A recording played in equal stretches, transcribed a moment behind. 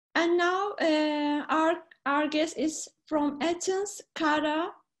now our guest is from Athens, Kara.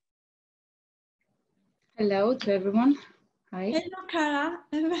 Hello to everyone. Hi. Hello, Kara.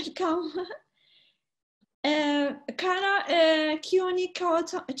 Welcome. Kara Chioni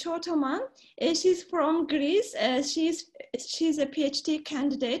Chotouman. She's from Greece. She's a PhD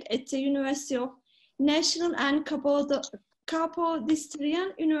candidate at the University of National and Kapodistrian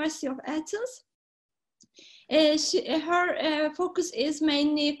University of Athens. Her focus is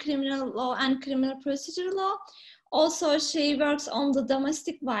mainly criminal law and criminal procedure law. Also, she works on the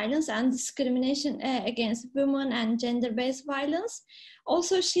domestic violence and discrimination against women and gender-based violence.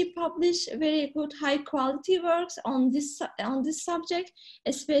 Also, she published very good high-quality works on this subject,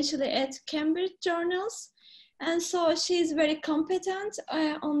 especially at Cambridge journals. And so she is very competent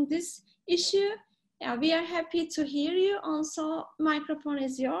on this issue. Yeah, we are happy to hear you. Also, microphone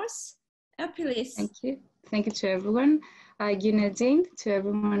is yours. Please. Thank you. Thank you to everyone. Günaydın to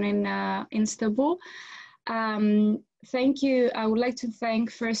everyone in Istanbul. Thank you. I would like to thank,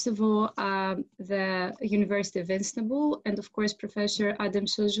 first of all, the University of Istanbul and, of course, Professor Adem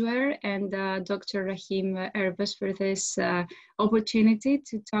Sözver and Dr. Rahime Erbaş for this opportunity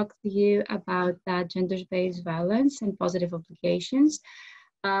to talk to you about gender-based violence and positive obligations.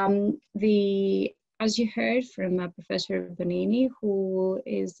 As you heard from Professor Bonini, who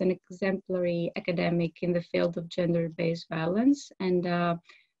is an exemplary academic in the field of gender-based violence, and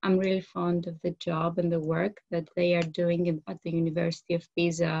I'm really fond of the job and the work that they are doing at the University of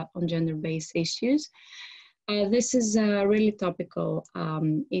Pisa on gender-based issues. This is a really topical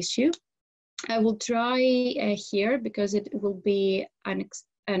issue. I will try here, because it will be a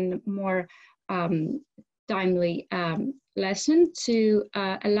more timely lesson, to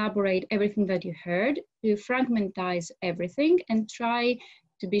elaborate everything that you heard, to fragmentize everything, and try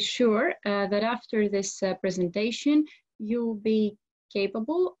to be sure that after this presentation, you'll be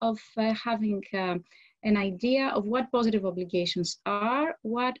capable of having an idea of what positive obligations are,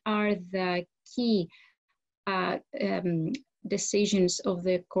 what are the key decisions of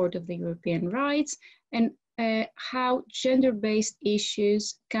the Court of the European Rights, and how gender-based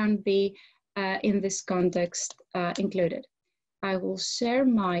issues can be in this context included. I will share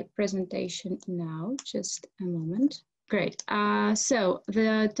my presentation now, just a moment. Great. So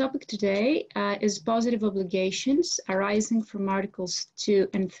the topic today is positive obligations arising from Articles 2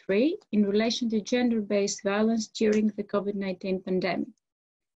 and 3 in relation to gender-based violence during the COVID-19 pandemic.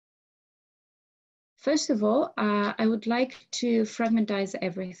 First of all, I would like to fragmentize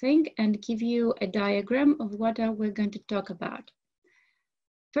everything and give you a diagram of what we're going to talk about.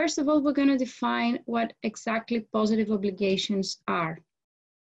 First of all, we're going to define what exactly positive obligations are.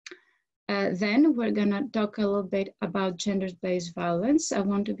 Then we're going to talk a little bit about gender-based violence. I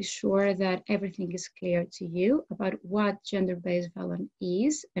want to be sure that everything is clear to you about what gender-based violence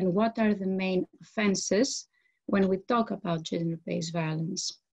is and what are the main offenses when we talk about gender-based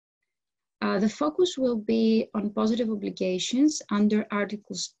violence. The focus will be on positive obligations under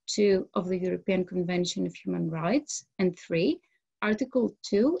Articles 2 of the European Convention of Human Rights and 3. Article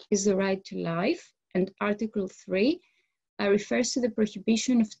 2 is the right to life, and Article 3 refers to the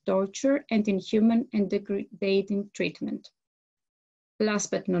prohibition of torture and inhuman and degrading treatment.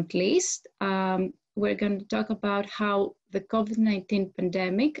 Last but not least, we're going to talk about how the COVID-19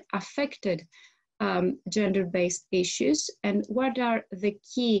 pandemic affected gender-based issues and what are the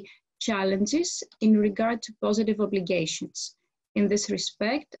key challenges in regard to positive obligations. In this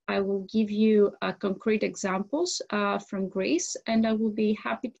respect, I will give you concrete examples from Greece, and I will be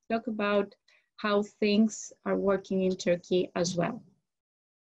happy to talk about how things are working in Turkey as well.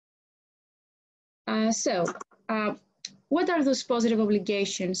 What are those positive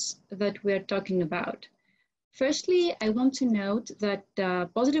obligations that we are talking about? Firstly, I want to note that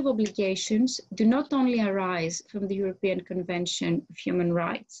positive obligations do not only arise from the European Convention of Human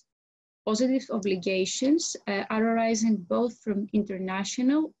Rights. Positive obligations are arising both from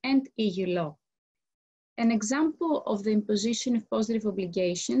international and EU law. An example of the imposition of positive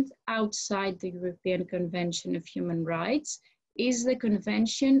obligations outside the European Convention of Human Rights is the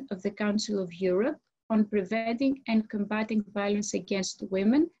Convention of the Council of Europe on preventing and combating violence against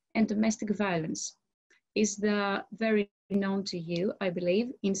women and domestic violence. Is the very known to you, I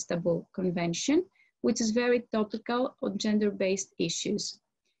believe, Istanbul Convention, which is very topical on gender-based issues.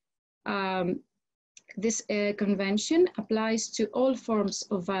 This convention applies to all forms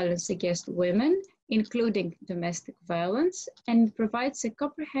of violence against women, including domestic violence, and provides a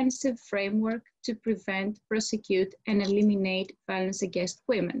comprehensive framework to prevent, prosecute, and eliminate violence against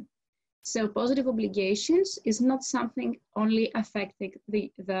women. So positive obligations is not something only affecting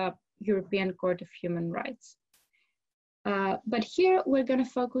the European Court of Human Rights. But here we're going to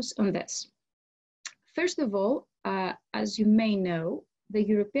focus on this. First of all, as you may know, the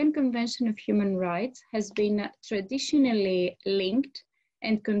European Convention of Human Rights has been traditionally linked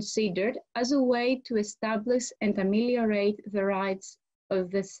and considered as a way to establish and ameliorate the rights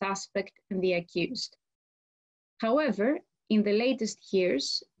of the suspect and the accused. However, in the latest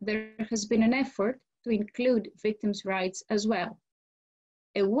years, there has been an effort to include victims' rights as well.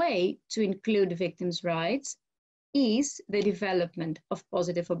 A way to include victims' rights is the development of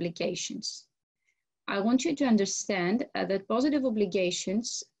positive obligations. I want you to understand that positive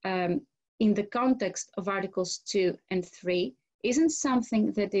obligations in the context of Articles 2 and 3 isn't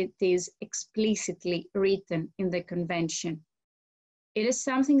something that it is explicitly written in the Convention. It is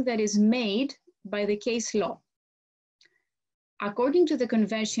something that is made by the case law. According to the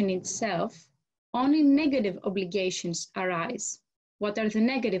Convention itself, only negative obligations arise. What are the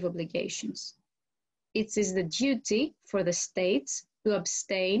negative obligations? It is the duty for the states to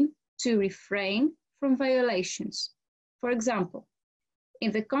abstain, to refrain from violations. For example,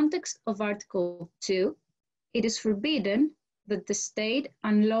 in the context of Article 2, it is forbidden that the state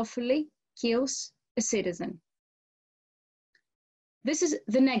unlawfully kills a citizen. This is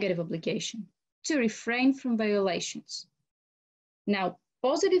the negative obligation, to refrain from violations. Now,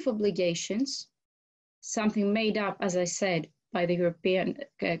 positive obligations, something made up, as I said, by the European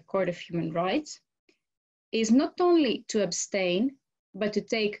Court of Human Rights, is not only to abstain, but to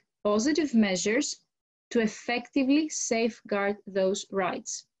take positive measures to effectively safeguard those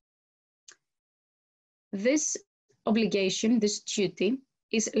rights. This obligation, this duty,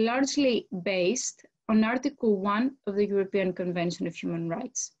 is largely based on Article 1 of the European Convention of Human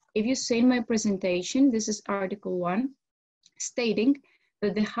Rights. If you see in my presentation, this is Article 1, stating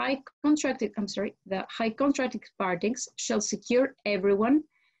that the high contracted parties shall secure everyone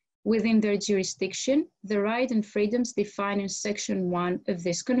within their jurisdiction the rights and freedoms defined in Section 1 of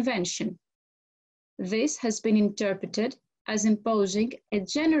this convention. This has been interpreted as imposing a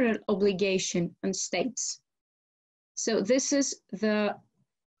general obligation on states. So this is the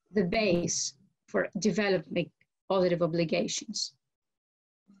base for developing positive obligations.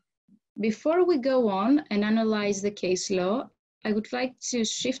 Before we go on and analyze the case law, I would like to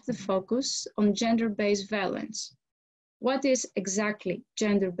shift the focus on gender-based violence. What is exactly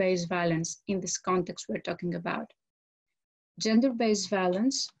gender-based violence in this context we're talking about? Gender-based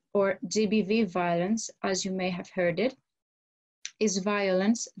violence, or GBV violence, as you may have heard it, is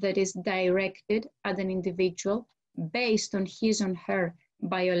violence that is directed at an individual based on his or her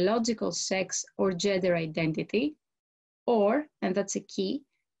biological sex or gender identity, or, and that's a key,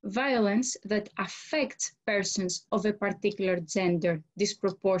 violence that affects persons of a particular gender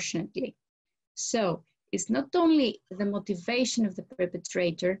disproportionately. So it's not only the motivation of the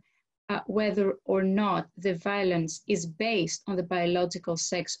perpetrator, whether or not the violence is based on the biological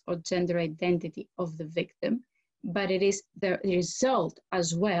sex or gender identity of the victim, but it is the result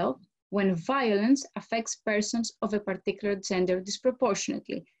as well when violence affects persons of a particular gender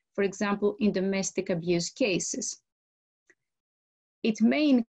disproportionately, for example, in domestic abuse cases. It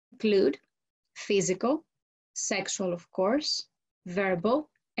may include physical, sexual, of course, verbal,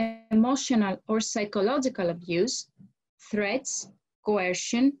 emotional or psychological abuse, threats,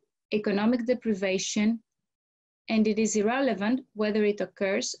 coercion, economic deprivation, and it is irrelevant whether it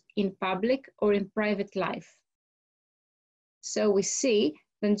occurs in public or in private life. So we see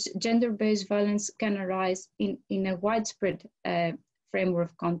that gender-based violence can arise in a widespread framework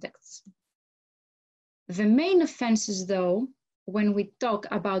of contexts. The main offenses, though, when we talk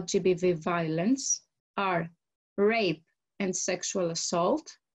about GBV violence are rape and sexual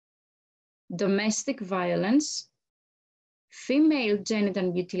assault, domestic violence, female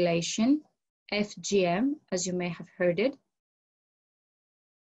genital mutilation, FGM, as you may have heard it,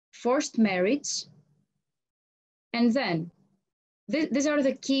 forced marriage, and then these are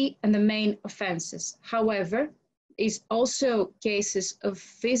the key and the main offenses. However, is also cases of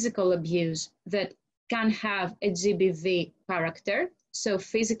physical abuse that can have a GBV character. So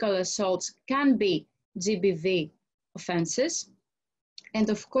physical assaults can be GBV offenses. And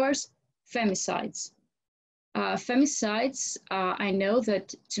of course, femicides. Femicides, I know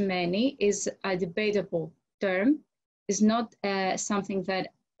that to many is a debatable term, is not something that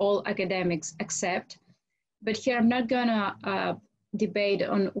all academics accept. But here I'm not gonna debate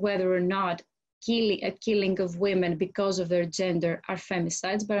on whether or not a killing of women because of their gender are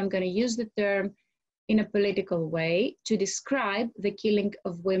femicides, but I'm gonna use the term in a political way to describe the killing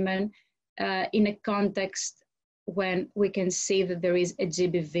of women in a context when we can see that there is a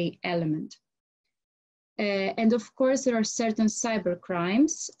GBV element. And of course, there are certain cyber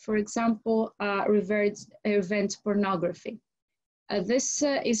crimes, for example, revenge pornography. This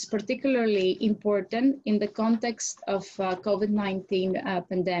is particularly important in the context of COVID-19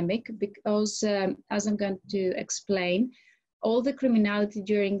 pandemic because, as I'm going to explain, all the criminality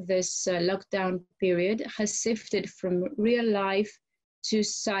during this lockdown period has shifted from real life to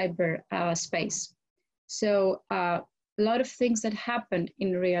cyber space. So a lot of things that happened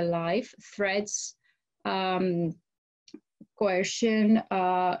in real life, threats, coercion,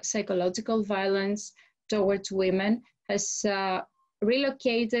 psychological violence towards women has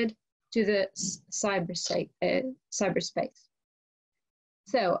relocated to the cyberspace.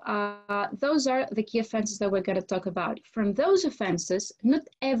 So those are the key offenses that we're going to talk about. From those offenses, not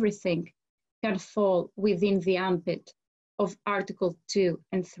everything can fall within the ambit of Article 2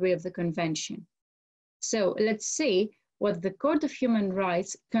 and 3 of the Convention. So let's see what the Court of Human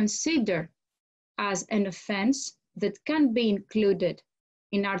Rights consider as an offense that can be included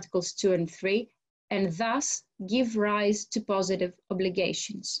in Articles 2 and 3 and thus give rise to positive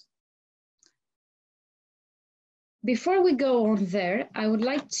obligations. Before we go on there, I would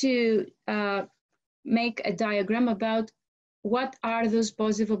like to make a diagram about what are those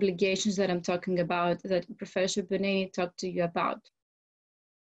positive obligations that I'm talking about, that Professor Bonini talked to you about.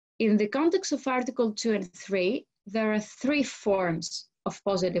 In the context of Article 2 and 3, there are 3 forms of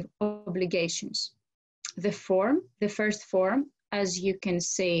positive obligations. The first form, as you can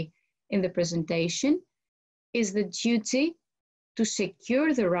see in the presentation, is the duty to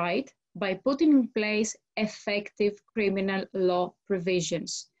secure the right by putting in place effective criminal law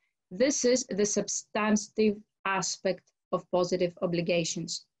provisions. This is the substantive aspect of positive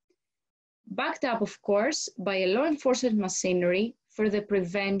obligations. Backed up, of course, by a law enforcement machinery for the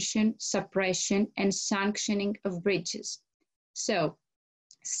prevention, suppression, and sanctioning of breaches. So,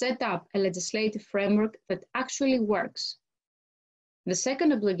 set up a legislative framework that actually works. The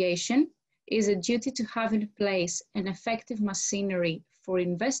second obligation is a duty to have in place an effective machinery for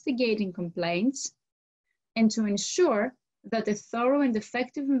investigating complaints and to ensure that a thorough and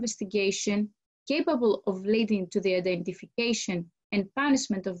effective investigation capable of leading to the identification and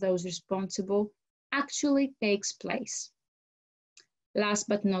punishment of those responsible actually takes place. Last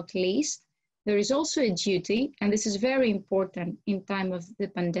but not least, there is also a duty, and this is very important in time of the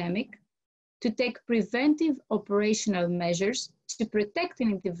pandemic, to take preventive operational measures to protect an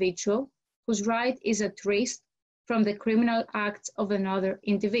individual whose right is at risk from the criminal acts of another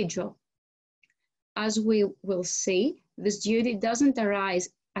individual. As we will see, this duty doesn't arise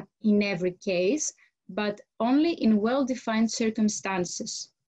in every case, but only in well-defined circumstances.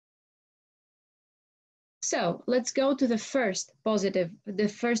 So let's go to the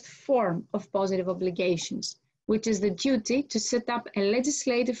first form of positive obligations, which is the duty to set up a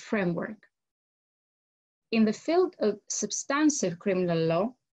legislative framework. In the field of substantive criminal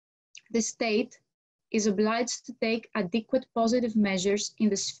law, the state is obliged to take adequate positive measures in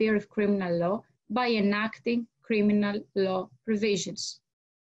the sphere of criminal law by enacting criminal law provisions.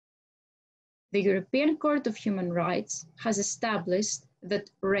 The European Court of Human Rights has established that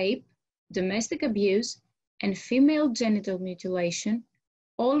rape, domestic abuse, and female genital mutilation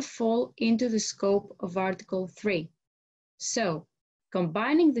all fall into the scope of Article 3. So,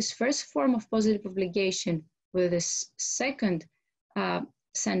 combining this first form of positive obligation with this second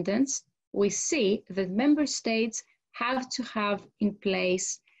sentence, we see that member states have to have in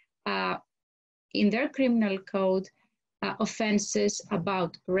place in their criminal code offenses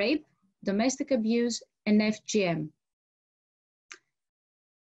about rape, domestic abuse, and FGM.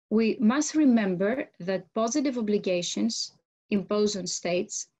 We must remember that positive obligations imposed on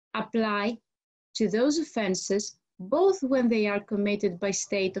states apply to those offenses both when they are committed by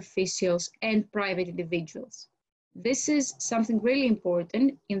state officials and private individuals. This is something really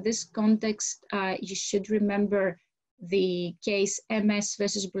important. In this context, you should remember the case MS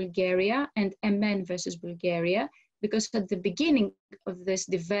versus Bulgaria and MN versus Bulgaria, because at the beginning of this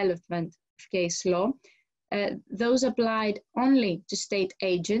development of case law, those applied only to state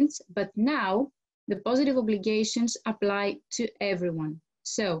agents, but now the positive obligations apply to everyone.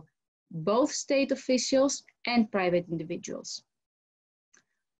 So both state officials and private individuals.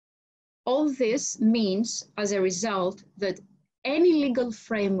 All this means, as a result, that any legal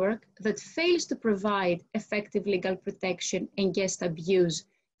framework that fails to provide effective legal protection against abuse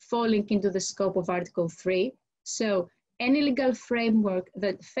falling into the scope of Article 3, so any legal framework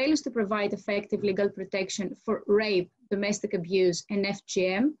that fails to provide effective legal protection for rape, domestic abuse, and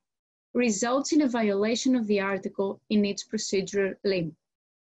FGM results in a violation of the article in its procedural limb.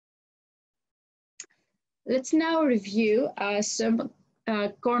 Let's now review some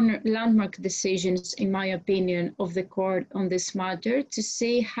landmark decisions, in my opinion, of the court on this matter to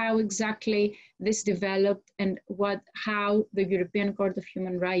see how exactly this developed and how the European Court of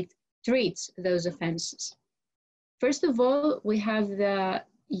Human Rights treats those offenses. First of all, we have the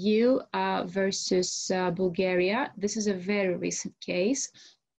EU versus Bulgaria. This is a very recent case,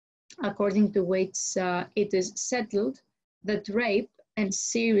 according to which it is settled that rape and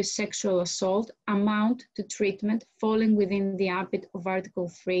serious sexual assault amount to treatment falling within the ambit of Article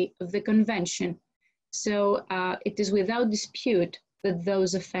 3 of the Convention. So it is without dispute that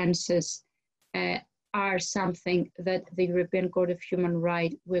those offenses are something that the European Court of Human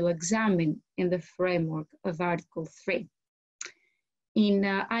Rights will examine in the framework of Article 3. In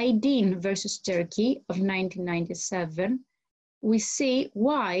Aydin versus Turkey of 1997, we see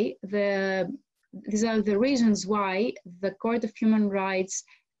why these are the reasons why the Court of Human Rights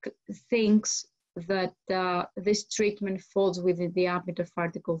thinks that this treatment falls within the ambit of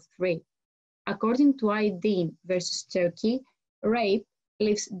Article 3. According to Aydin versus Turkey, rape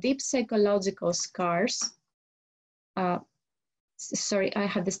leaves deep psychological scars. Sorry, I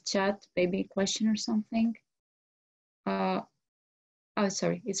had this chat, maybe a question or something. Oh,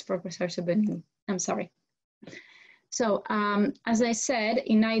 sorry, it's for Professor Benin. I'm sorry. So, as I said,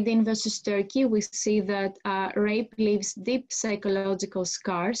 in Aydin versus Turkey, we see that rape leaves deep psychological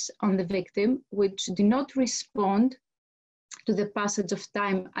scars on the victim, which do not respond to the passage of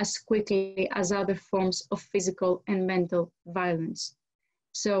time as quickly as other forms of physical and mental violence.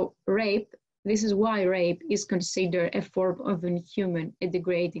 So rape, this is why rape is considered a form of inhuman and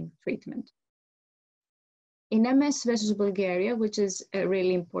degrading treatment. In MS versus Bulgaria, which is a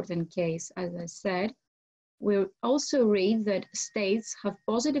really important case, as I said, we also read that states have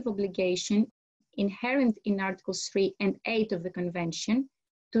positive obligation inherent in Articles 3 and 8 of the Convention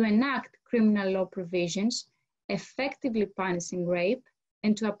to enact criminal law provisions effectively punishing rape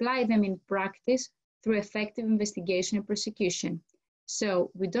and to apply them in practice through effective investigation and prosecution.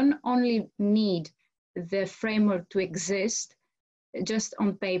 So we don't only need the framework to exist just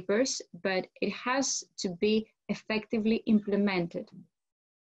on papers, but it has to be effectively implemented.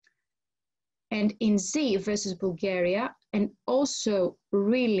 And in Z versus Bulgaria, and also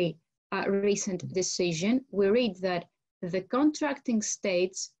really recent decision, we read that the contracting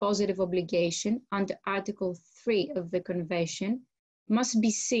state's positive obligation under Article 3 of the Convention must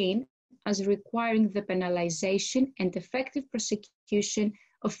be seen as requiring the penalization and effective prosecution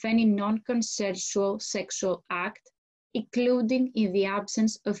of any non-consensual sexual act, including in the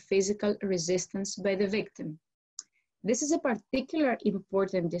absence of physical resistance by the victim. This is a particularly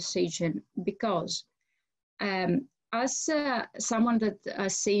important decision because as someone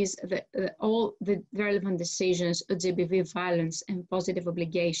that sees all the relevant decisions of GBV violence and positive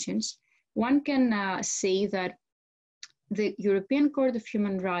obligations, one can see that the European Court of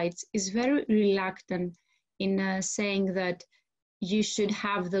Human Rights is very reluctant in saying that you should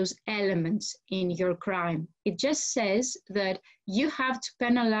have those elements in your crime. It just says that you have to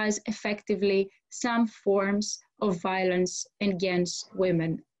penalize effectively some forms of violence against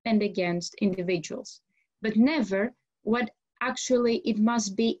women and against individuals, but never what actually it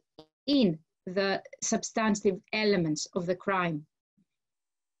must be in the substantive elements of the crime.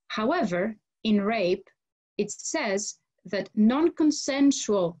 However, in rape, it says that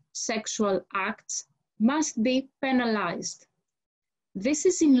non-consensual sexual acts must be penalized. This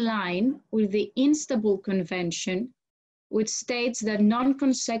is in line with the Istanbul Convention, which states that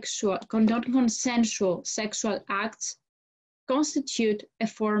non-consensual sexual acts constitute a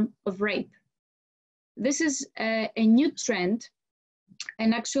form of rape. This is a new trend,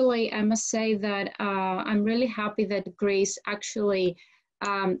 and actually I must say that I'm really happy that Greece actually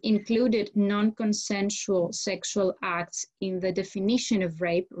included non-consensual sexual acts in the definition of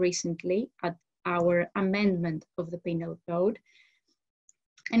rape recently at our amendment of the Penal Code.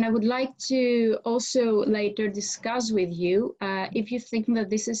 And I would like to also later discuss with you if you think that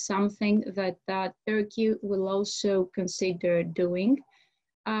this is something that Turkey will also consider doing,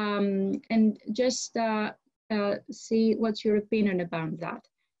 and just see what's your opinion about that.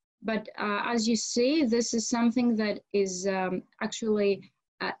 But as you see, this is something that is actually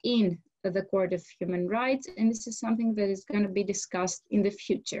in the Court of Human Rights, and this is something that is going to be discussed in the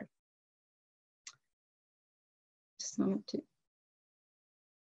future. Just a moment.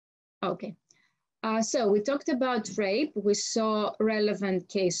 Okay, so we talked about rape, we saw relevant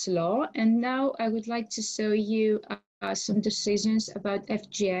case law, and now I would like to show you some decisions about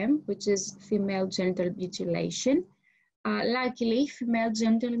FGM, which is female genital mutilation. Luckily, female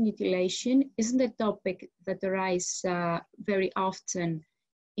genital mutilation isn't a topic that arises very often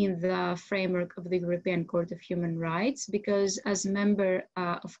in the framework of the European Court of Human Rights, because as a member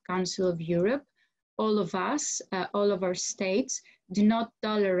of Council of Europe, all of us, all of our states do not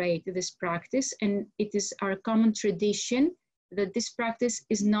tolerate this practice, and it is our common tradition that this practice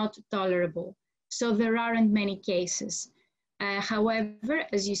is not tolerable. So there aren't many cases. However,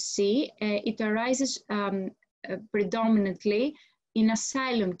 as you see, it arises predominantly in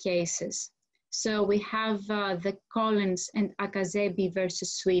asylum cases. So we have the Collins and Akazebi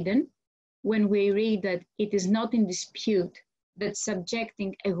versus Sweden, when we read that it is not in dispute that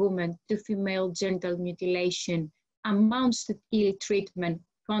subjecting a woman to female genital mutilation amounts to ill treatment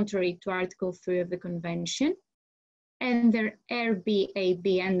contrary to Article 3 of the Convention. And there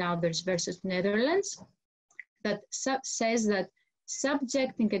RBAB and others versus Netherlands that says that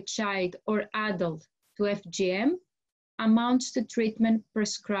subjecting a child or adult to FGM amounts to treatment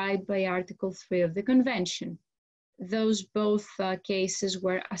prescribed by Article 3 of the Convention. Those both cases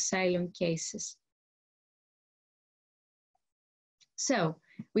were asylum cases. So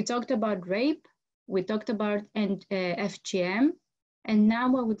we talked about rape, we talked about FGM, and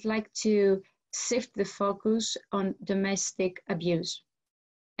now I would like to shift the focus on domestic abuse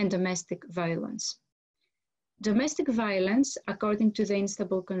and domestic violence. Domestic violence, according to the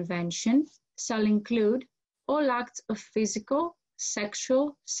Istanbul Convention, shall include all acts of physical,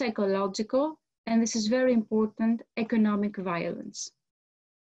 sexual, psychological, and this is very important, economic violence.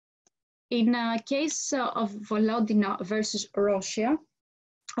 In a case of Volodina versus Russia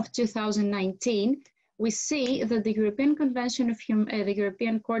of 2019, we see that the European Convention of the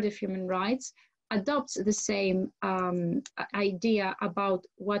European Court of Human Rights adopts the same idea about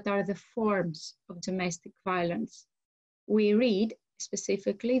what are the forms of domestic violence. We read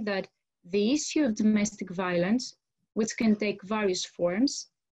specifically that the issue of domestic violence, which can take various forms,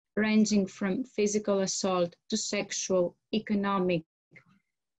 ranging from physical assault to sexual, economic,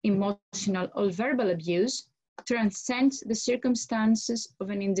 emotional, or verbal abuse, transcends the circumstances of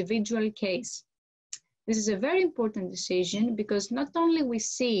an individual case. This is a very important decision because not only we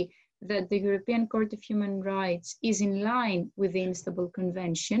see that the European Court of Human Rights is in line with the Istanbul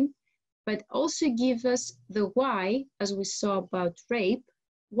Convention, but also give us the why, as we saw about rape,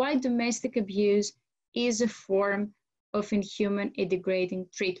 why domestic abuse is a form of inhuman and degrading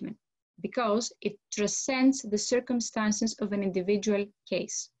treatment, because it transcends the circumstances of an individual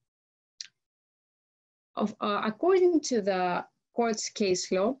case. According to the court's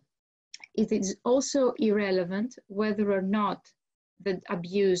case law, it is also irrelevant whether or not the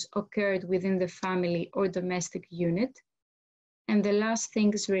abuse occurred within the family or domestic unit. And the last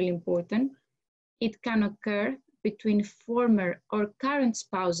thing is really important. It can occur between former or current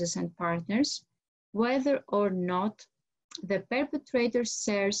spouses and partners, whether or not the perpetrator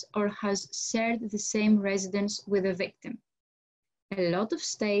shares or has shared the same residence with the victim. A lot of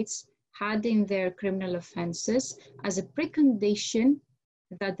states had in their criminal offenses as a precondition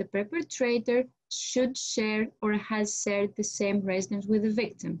that the perpetrator should share or has shared the same residence with the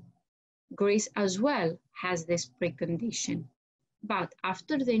victim. Greece as well has this precondition. But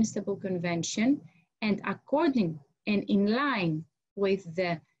after the Istanbul Convention, and according and in line with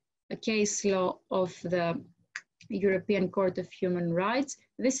the case law of the European Court of Human Rights,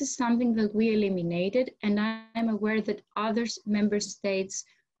 this is something that we eliminated, and I'm aware that other member states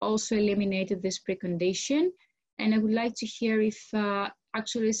also eliminated this precondition, and I would like to hear if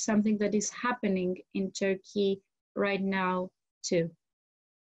actually something that is happening in Turkey right now too.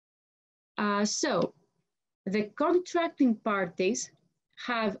 So the contracting parties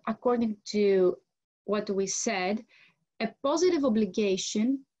have, according to what we said, a positive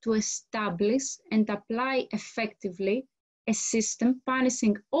obligation to establish and apply effectively a system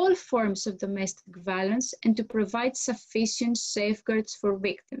punishing all forms of domestic violence and to provide sufficient safeguards for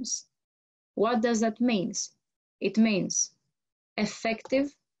victims. What does that mean? It means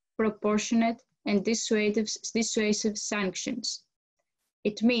effective, proportionate, and dissuasive sanctions.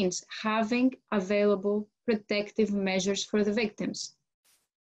 It means having available protective measures for the victims.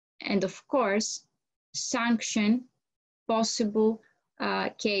 And of course, sanction possible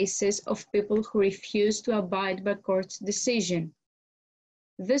cases of people who refuse to abide by court's decision.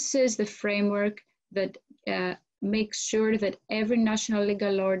 This is the framework that makes sure that every national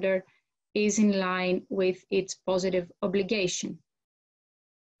legal order is in line with its positive obligation.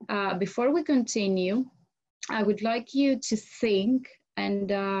 Before we continue, I would like you to think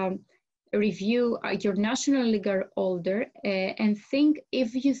and review your national legal order and think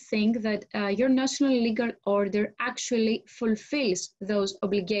if you think that your national legal order actually fulfills those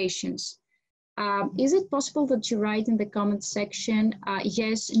obligations. Is it possible that you write in the comment section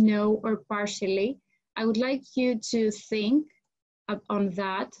yes, no, or partially? I would like you to think on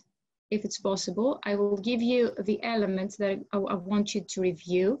that, if it's possible. I will give you the elements that I want you to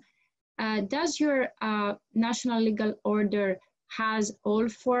review. Does your national legal order has all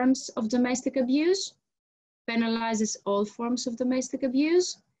forms of domestic abuse? Penalizes all forms of domestic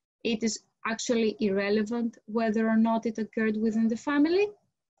abuse? It is actually irrelevant whether or not it occurred within the family?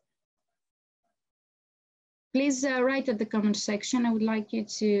 Please write at the comment section. I would like you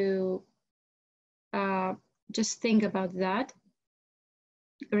to just think about that.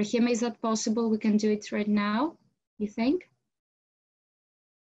 Rahime, is that possible? We can do it right now, you think?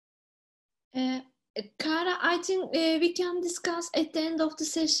 Kara, I think we can discuss at the end of the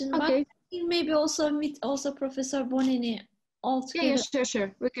session, Okay. but maybe also meet also Professor Bonini all together. Yeah,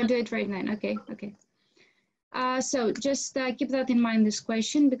 sure. We can do it right now. Okay. So just keep that in mind, this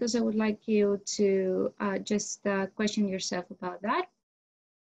question, because I would like you to just question yourself about that.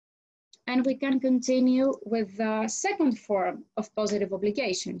 And we can continue with the second form of positive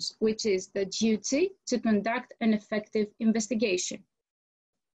obligations, which is the duty to conduct an effective investigation.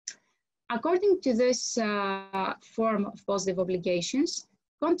 According to this form of positive obligations,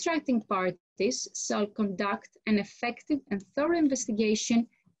 contracting parties shall conduct an effective and thorough investigation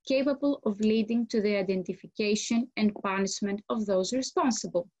capable of leading to the identification and punishment of those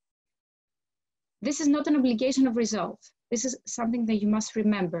responsible. This is not an obligation of result. This is something that you must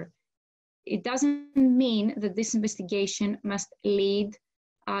remember. It doesn't mean that this investigation must lead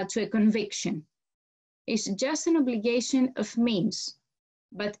to a conviction. It's just an obligation of means,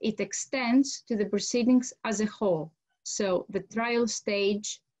 but it extends to the proceedings as a whole. So the trial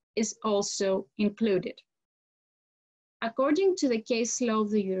stage is also included. According to the case law of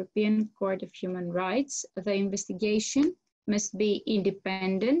the European Court of Human Rights, the investigation must be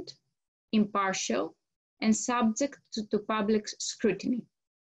independent, impartial, and subject to public scrutiny.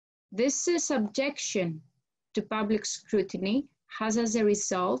 This subjection to public scrutiny has as a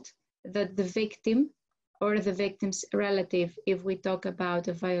result that the victim or the victim's relative, if we talk about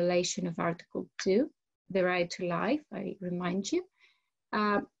a violation of Article 2, the right to life, I remind you,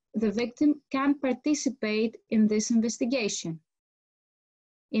 the victim can participate in this investigation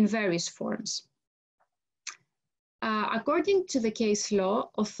in various forms. According to the case law,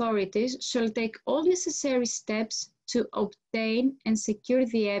 authorities shall take all necessary steps to obtain and secure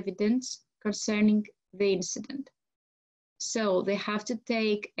the evidence concerning the incident. So they have to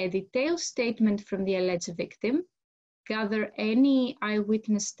take a detailed statement from the alleged victim, gather any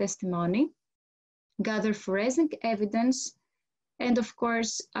eyewitness testimony, gather forensic evidence, and of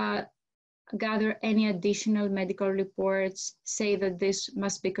course, gather any additional medical reports, say that this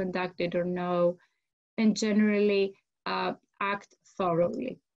must be conducted or no, and generally act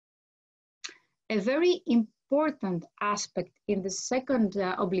thoroughly. A very important aspect in the second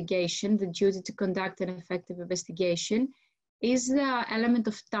obligation, the duty to conduct an effective investigation, is the element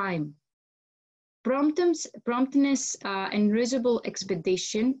of time. Promptness and reasonable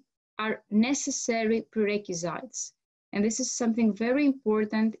expedition are necessary prerequisites. And this is something very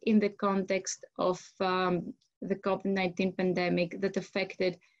important in the context of the COVID-19 pandemic that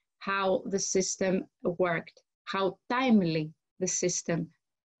affected how the system worked, how timely the system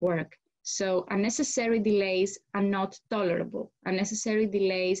worked. So unnecessary delays are not tolerable. Unnecessary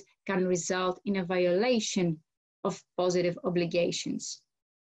delays can result in a violation of positive obligations.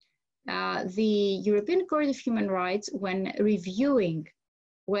 The European Court of Human Rights, when reviewing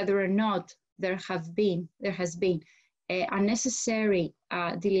whether or not there has been unnecessary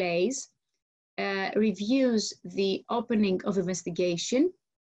delays, reviews the opening of investigation,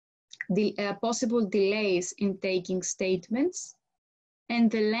 the possible delays in taking statements, and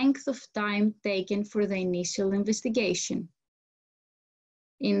the length of time taken for the initial investigation.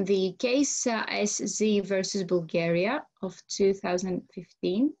 In the case SZ versus Bulgaria of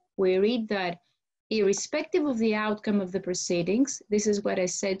 2015, we read that irrespective of the outcome of the proceedings, this is what I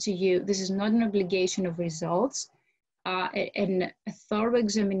said to you, this is not an obligation of results, and a thorough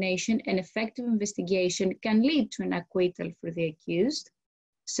examination and effective investigation can lead to an acquittal for the accused.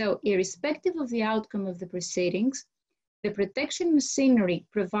 So irrespective of the outcome of the proceedings, the protection machinery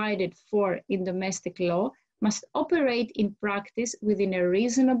provided for in domestic law must operate in practice within a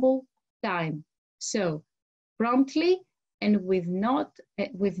reasonable time. So promptly and with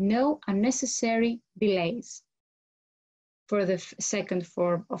no unnecessary delays for the second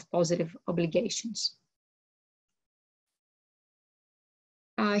form of positive obligations.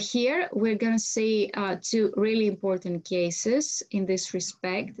 Here, we're going to see two really important cases in this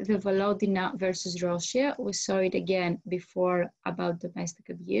respect. The Volodina versus Russia, we saw it again before about domestic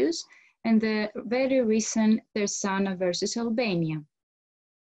abuse, and the very recent Tersana versus Albania.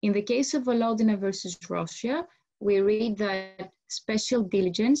 In the case of Volodina versus Russia, we read that special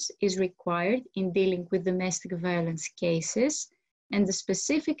diligence is required in dealing with domestic violence cases, and the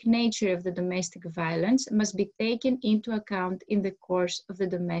specific nature of the domestic violence must be taken into account in the course of the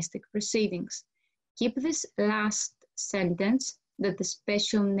domestic proceedings. Keep this last sentence, that the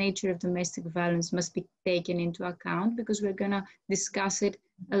special nature of domestic violence must be taken into account, because we're going to discuss it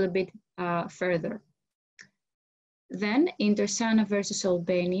a little bit further. Then, in Tersana versus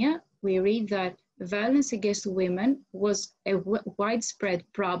Albania, we read that violence against women was a widespread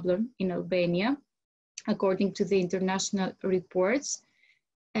problem in Albania, according to the international reports.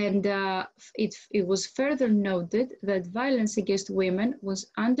 And it was further noted that violence against women was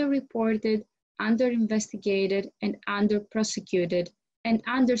underreported, under-investigated, and under-prosecuted, and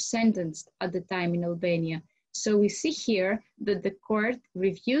under-sentenced at the time in Albania. So we see here that the court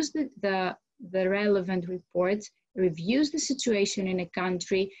reviews the relevant reports, reviews the situation in a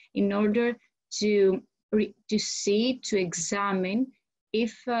country in order to examine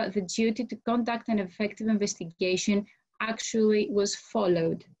if the duty to conduct an effective investigation actually was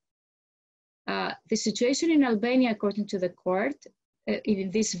followed. The situation in Albania, according to the court, in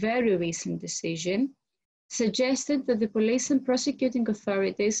this very recent decision, suggested that the police and prosecuting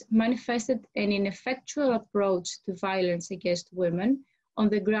authorities manifested an ineffectual approach to violence against women on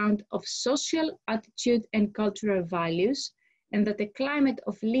the ground of social attitude and cultural values, and that a climate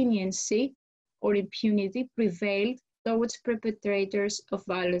of leniency or impunity prevailed towards perpetrators of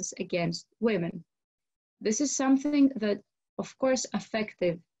violence against women. This is something that, of course,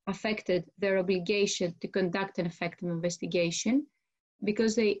 affected their obligation to conduct an effective investigation,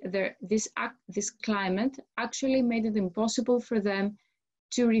 because this climate actually made it impossible for them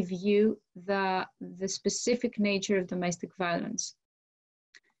to review the specific nature of domestic violence.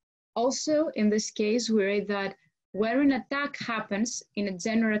 Also, in this case, we read that where an attack happens in a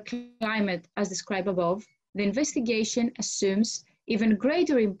general climate as described above, the investigation assumes even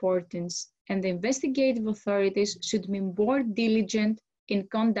greater importance, and the investigative authorities should be more diligent in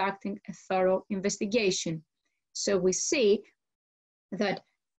conducting a thorough investigation. So we see that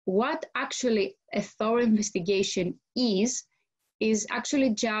what actually a thorough investigation is actually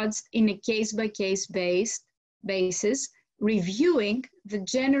judged in a case-by-case basis, reviewing the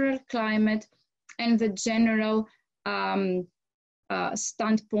general climate and the general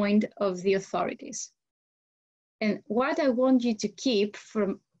standpoint of the authorities. And what I want you to keep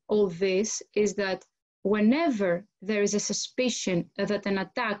from all this is that whenever there is a suspicion that an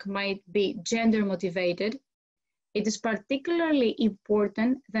attack might be gender motivated, it is particularly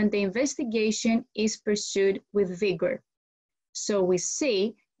important that the investigation is pursued with vigor. So we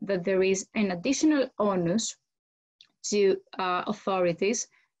see that there is an additional onus to authorities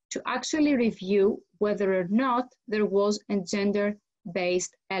to actually review whether or not there was a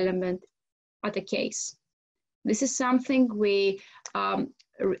gender-based element at a case. This is something we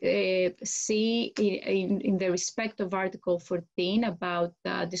see in the respect of Article 14 about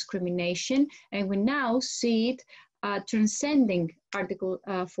discrimination, and we now see it transcending Article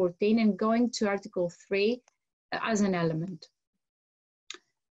 14 and going to Article 3 as an element.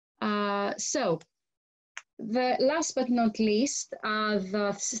 So, the last but not least,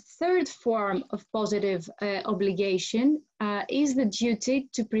 the third form of positive obligation is the duty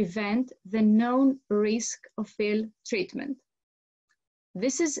to prevent the known risk of ill treatment.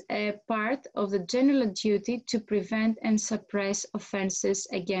 This is a part of the general duty to prevent and suppress offenses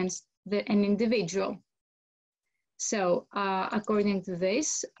against an individual. So, according to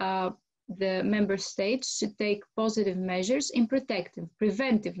this, the member states should take positive measures in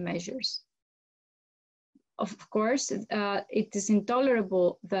preventive measures. Of course, it is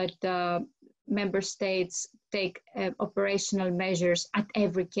intolerable that member states take operational measures at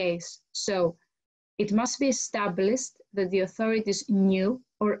every case. So it must be established that the authorities knew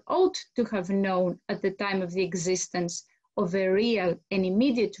or ought to have known at the time of the existence of a real and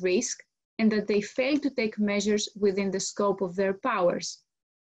immediate risk, and that they failed to take measures within the scope of their powers,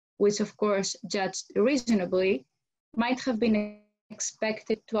 which of course, judged reasonably, might have been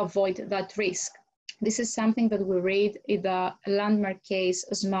expected to avoid that risk. This is something that we read in the landmark case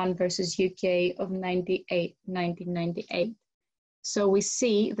Osman versus UK of 1998. So we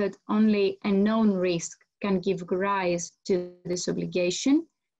see that only a known risk can give rise to this obligation.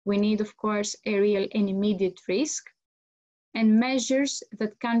 We need, of course, a real and immediate risk and measures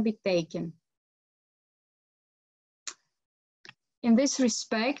that can be taken. In this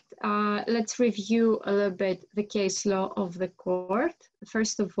respect, let's review a little bit the case law of the court.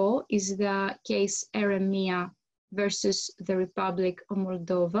 First of all is the case Rahime versus the Republic of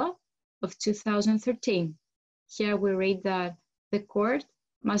Moldova of 2013. Here we read that the court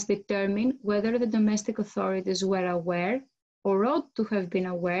must determine whether the domestic authorities were aware or ought to have been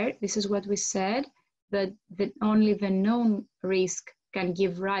aware, this is what we said, that only the known risk can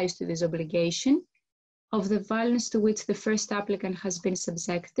give rise to this obligation, of the violence to which the first applicant has been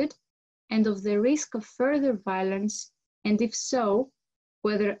subjected, and of the risk of further violence, and if so,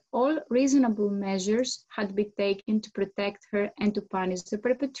 whether all reasonable measures had been taken to protect her and to punish the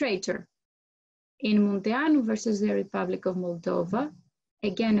perpetrator. In Munteanu versus the Republic of Moldova,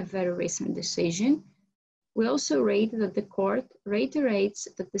 again a very recent decision, we also read that the court reiterates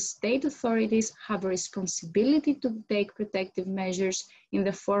that the state authorities have a responsibility to take protective measures in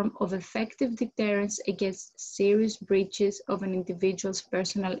the form of effective deterrence against serious breaches of an individual's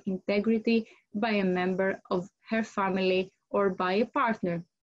personal integrity by a member of her family or by a partner.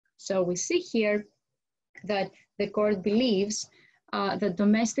 So we see here that the court believes that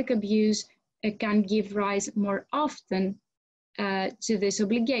domestic abuse can give rise more often to this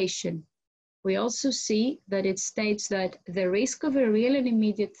obligation. We also see that it states that the risk of a real and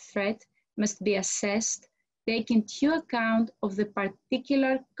immediate threat must be assessed, taking due account of the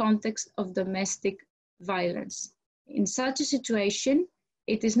particular context of domestic violence. In such a situation,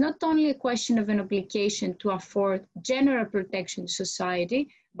 it is not only a question of an obligation to afford general protection to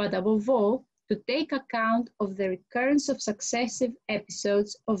society, but above all, to take account of the recurrence of successive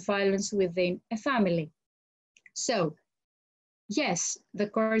episodes of violence within a family. So, yes, the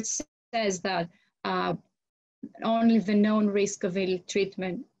court says that only the known risk of ill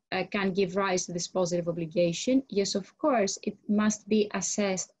treatment can give rise to this positive obligation. Yes, of course, it must be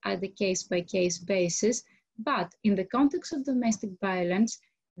assessed at the case-by-case basis, but in the context of domestic violence,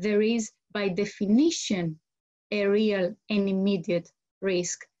 there is by definition a real and immediate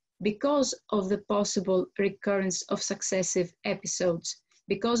risk because of the possible recurrence of successive episodes,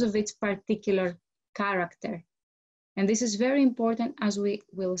 because of its particular character. And this is very important, as we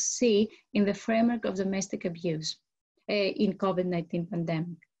will see in the framework of domestic abuse in COVID-19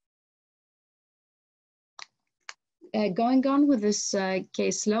 pandemic. Going on with this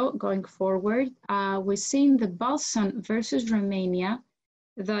case law, going forward, we see in the Balsan versus Romania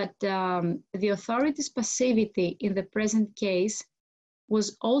that the authorities' passivity in the present case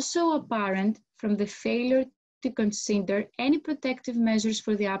was also apparent from the failure to consider any protective measures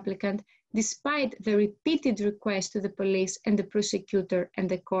for the applicant despite the repeated requests to the police and the prosecutor and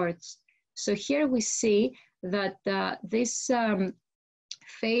the courts. So here we see that this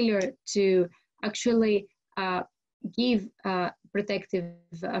failure to actually give protective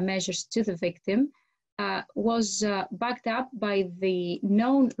measures to the victim was backed up by the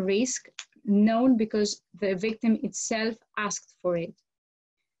known risk, known because the victim itself asked for it.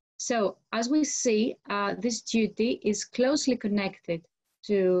 So as we see, this duty is closely connected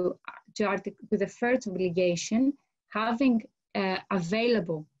to the first obligation, having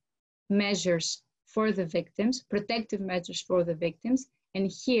available measures for the victims, protective measures for the victims,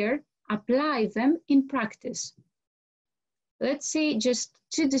 and here apply them in practice. Let's see just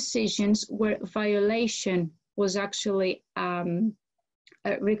two decisions where violation was actually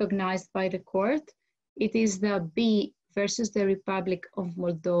recognized by the court. It is the B versus the Republic of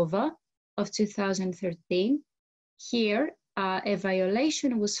Moldova of 2013. Here, a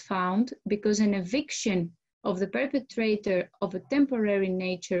violation was found because an eviction of the perpetrator of a temporary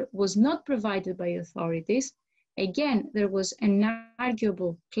nature was not provided by authorities. Again, there was an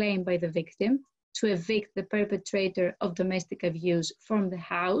arguable claim by the victim to evict the perpetrator of domestic abuse from the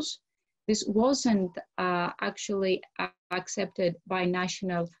house. This wasn't actually accepted by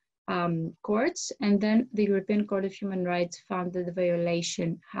national courts, and then the European Court of Human Rights found that the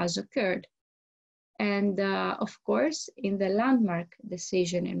violation has occurred. And of course, in the landmark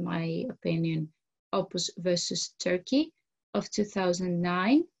decision, in my opinion, Opus versus Turkey of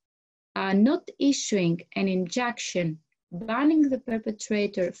 2009, not issuing an injunction banning the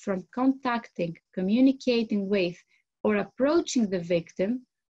perpetrator from contacting, communicating with, or approaching the victim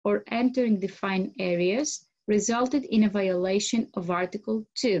or entering defined areas resulted in a violation of Article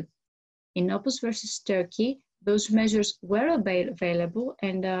 2. In Opus versus Turkey, those measures were available,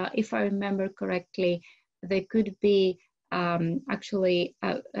 and if I remember correctly, they could be actually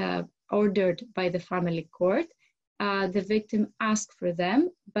ordered by the family court. The victim asked for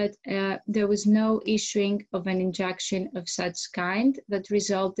them, but there was no issuing of an injunction of such kind that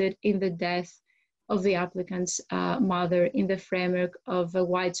resulted in the death of the applicant's mother in the framework of a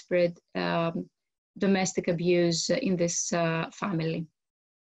widespread domestic abuse in this family.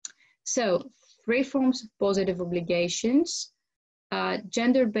 So, three forms of positive obligations,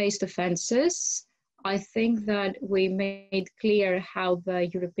 gender-based offenses. I think that we made clear how the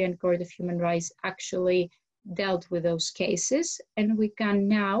European Court of Human Rights actually dealt with those cases, and we can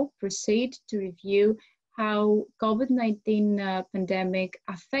now proceed to review how COVID-19 pandemic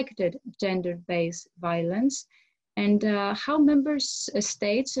affected gender-based violence and how member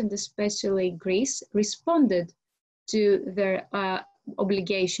states, and especially Greece, responded to their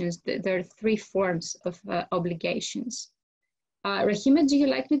obligations, their three forms of obligations. Rahime, do you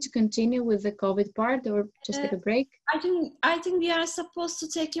like me to continue with the COVID part or just take a break? I think we are supposed to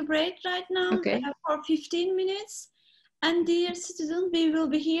take a break right now, okay. For 15 minutes. And dear students, we will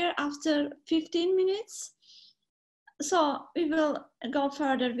be here after 15 minutes. So we will go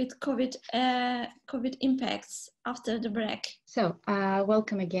further with COVID impacts after the break. So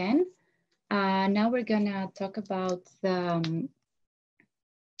welcome again. Now we're gonna talk about the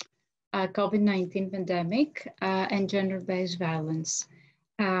COVID-19 pandemic and gender-based violence.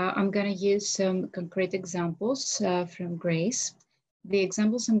 I'm gonna use some concrete examples from Greece. The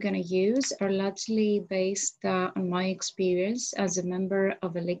examples I'm gonna use are largely based on my experience as a member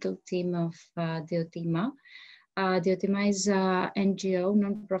of a legal team of Diotima. Diotima is an NGO,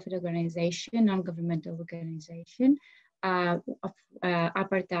 non-profit organization, non-governmental organization,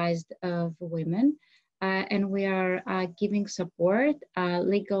 appartized of women. And we are giving support,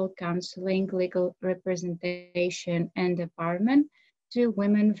 legal counseling, legal representation, and empowerment to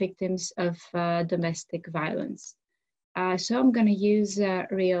women victims of domestic violence. So I'm going to use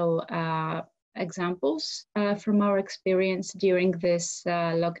real examples from our experience during this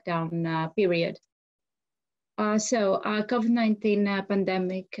lockdown period. COVID-19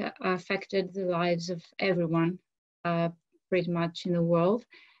 pandemic affected the lives of everyone pretty much in the world.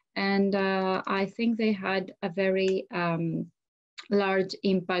 And I think they had a very large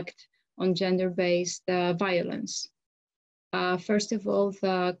impact on gender-based violence. First of all,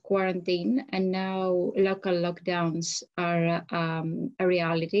 the quarantine and now local lockdowns are a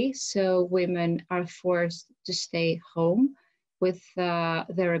reality. So women are forced to stay home with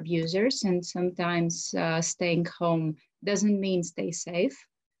their abusers, and sometimes staying home doesn't mean stay safe.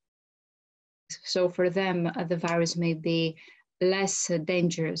 So for them, the virus may be less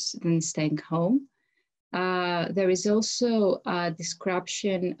dangerous than staying home. There is also a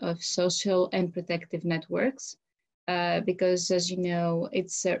disruption of social and protective networks because, as you know,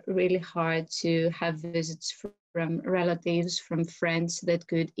 it's really hard to have visits from relatives, from friends that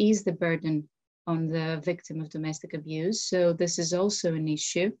could ease the burden on the victim of domestic abuse. So this is also an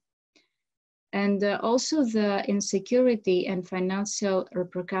issue. And also the insecurity and financial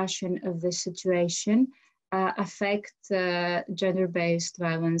repercussion of this situation affect gender-based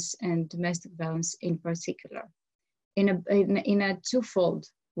violence and domestic violence in particular, in a twofold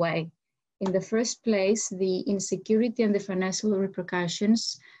way. In the first place, the insecurity and the financial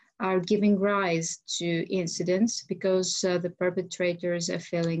repercussions are giving rise to incidents because the perpetrators are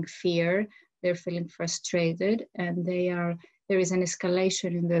feeling fear, they're feeling frustrated, and there is an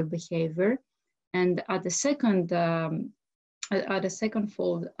escalation in their behavior. And at the second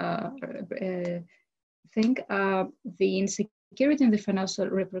fold thing, the insecurity and the financial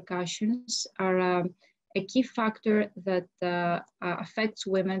repercussions are a key factor that affects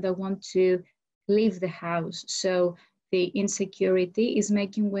women that want to leave the house. So the insecurity is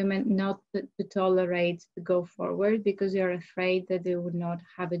making women not to tolerate to go forward because they are afraid that they would not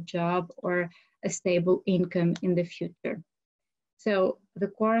have a job or a stable income in the future. So the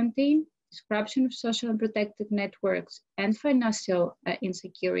quarantine, disruption of social and protective networks, and financial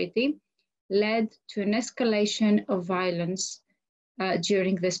insecurity led to an escalation of violence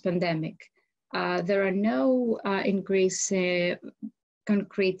during this pandemic. There are no in Greece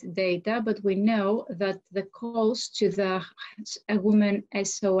concrete data, but we know that the calls to the Women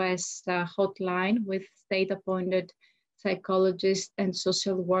SOS hotline with state-appointed psychologists and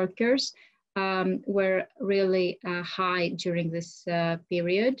social workers were really high during this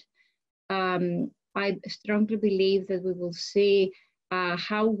period. I strongly believe that we will see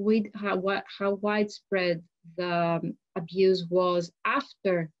how widespread the abuse was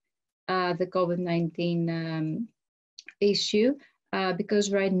after the COVID-19 issue,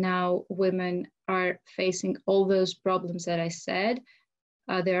 because right now women are facing all those problems that I said.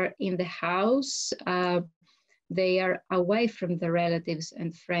 They're in the house, they are away from the relatives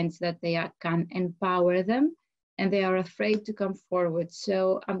and friends that they can empower them, and they are afraid to come forward.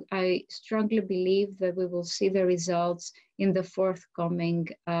 So I strongly believe that we will see the results in the forthcoming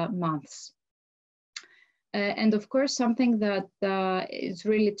months. And of course, something that is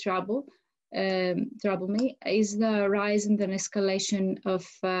really trouble me is the rise and the escalation of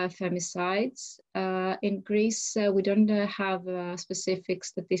femicides. In Greece, we don't have specific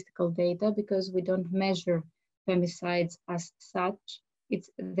statistical data because we don't measure femicides as such.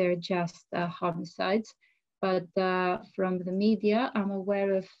 They're just homicides. but from the media, I'm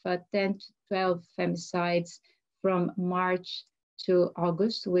aware of 10 to 12 femicides from March to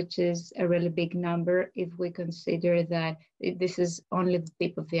August, which is a really big number if we consider that this is only the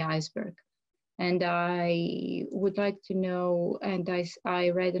tip of the iceberg. And I would like to know, and I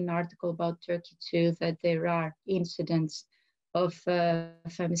read an article about Turkey too, that there are incidents of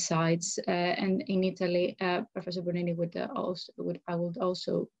femicides. And in Italy, Professor Bernini I would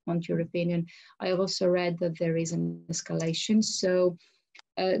also want your opinion. I have also read that there is an escalation. So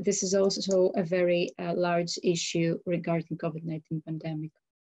this is also a very large issue regarding COVID-19 pandemic.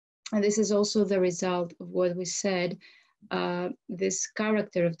 And this is also the result of what we said, this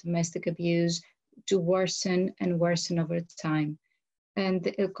character of domestic abuse to worsen and worsen over time. And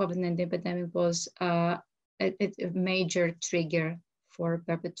the COVID-19 pandemic was a major trigger for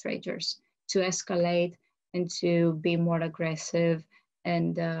perpetrators to escalate and to be more aggressive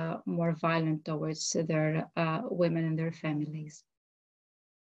and more violent towards their women and their families.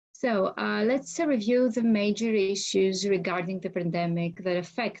 So let's review the major issues regarding the pandemic that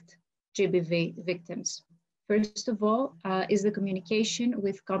affect GBV victims. First of all, is the communication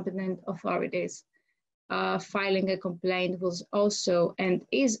with competent authorities. Filing a complaint was also and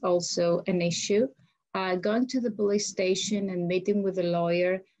is also an issue. Going to the police station and meeting with a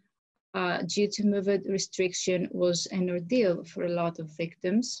lawyer due to movement restriction was an ordeal for a lot of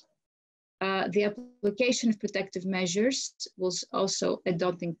victims. The application of protective measures was also a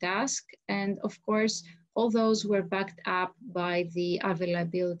daunting task. And of course, all those were backed up by the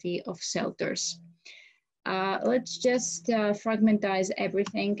availability of shelters. Let's just fragmentize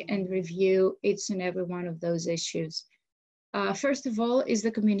everything and review each and every one of those issues. First of all is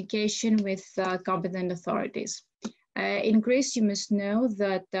the communication with competent authorities. In Greece, you must know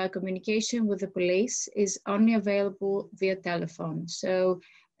that communication with the police is only available via telephone. So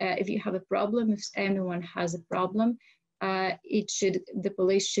if you have a problem, if anyone has a problem, the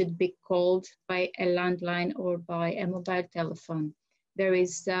police should be called by a landline or by a mobile telephone. There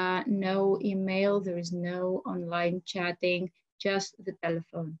is no email, there is no online chatting, just the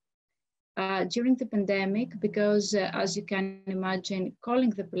telephone. During the pandemic, because as you can imagine, calling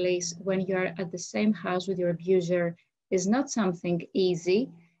the police when you're at the same house with your abuser is not something easy.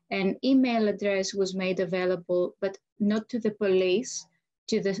 An email address was made available, but not to the police,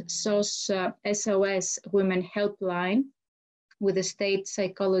 to the SOS Women Helpline with a state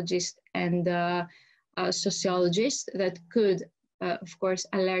psychologist and sociologist that could, of course,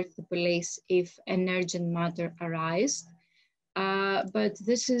 alert the police if an urgent matter arises. But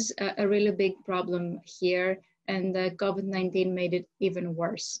this is a really big problem here, and COVID-19 made it even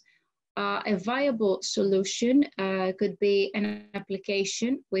worse. A viable solution could be an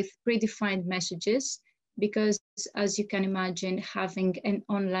application with predefined messages, because as you can imagine, having an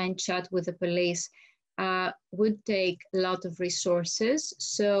online chat with the police would take a lot of resources.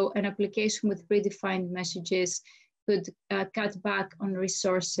 So an application with predefined messages could cut back on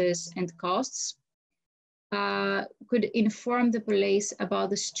resources and costs, could inform the police about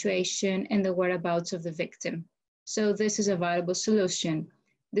the situation and the whereabouts of the victim. So this is a viable solution.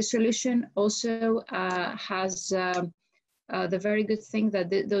 The solution also has the very good thing that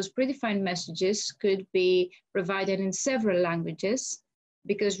those predefined messages could be provided in several languages,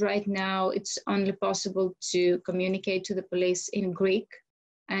 because right now it's only possible to communicate to the police in Greek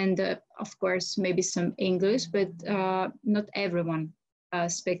and of course maybe some English, but not everyone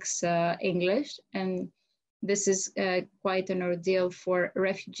speaks English, and this is quite an ordeal for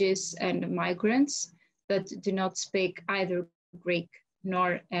refugees and migrants that do not speak either Greek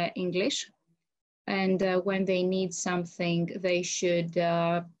nor English. And when they need something, they should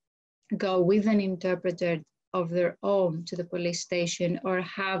go with an interpreter of their own to the police station, or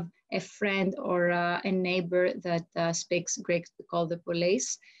have a friend or a neighbor that speaks Greek to call the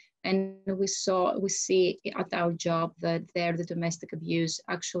police. And we see at our job that there the domestic abuse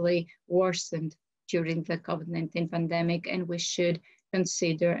actually worsened during the COVID-19 pandemic, and we should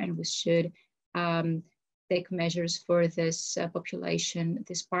consider and we should take measures for this population,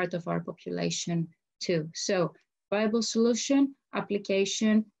 this part of our population too. So viable solution,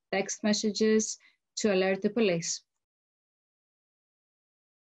 application, text messages to alert the police.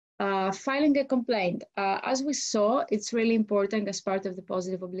 Filing a complaint. As we saw, it's really important as part of the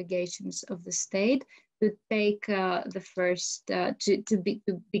positive obligations of the state to take the first, to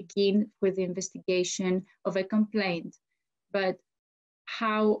begin with the investigation of a complaint. But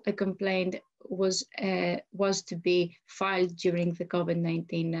how a complaint was to be filed during the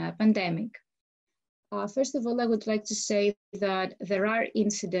COVID-19 pandemic. First of all, I would like to say that there are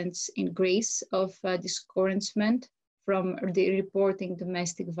incidents in Greece of discouragement from the reporting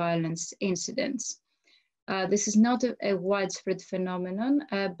domestic violence incidents. This is not a widespread phenomenon,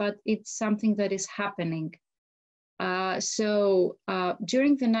 but it's something that is happening.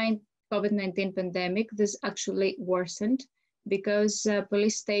 During the COVID-19 pandemic, this actually worsened because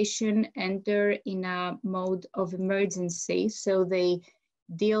police station enter in a mode of emergency. So they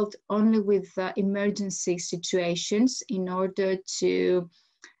dealt only with emergency situations in order to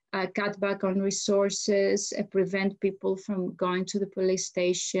cut back on resources, prevent people from going to the police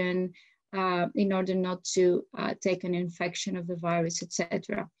station in order not to take an infection of the virus,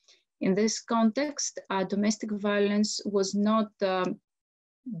 etc. In this context, domestic violence was not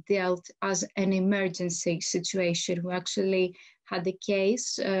dealt as an emergency situation. We actually had a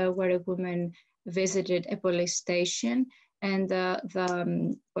case where a woman visited a police station and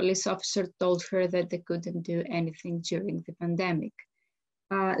the police officer told her that they couldn't do anything during the pandemic.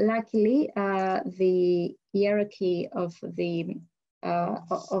 Luckily, the hierarchy of the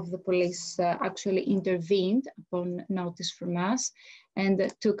police actually intervened upon notice from us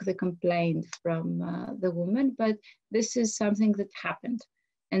and took the complaint from the woman. But this is something that happened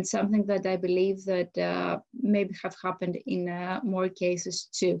and something that I believe that maybe have happened in more cases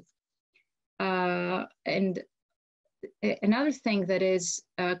too. And another thing that is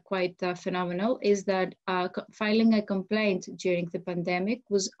quite phenomenal is that filing a complaint during the pandemic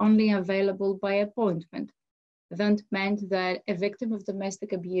was only available by appointment. That meant that a victim of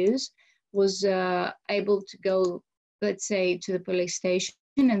domestic abuse was able to go, let's say, to the police station,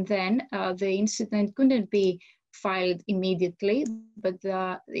 and then the incident couldn't be filed immediately, but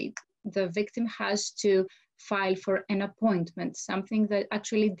the victim has to file for an appointment, something that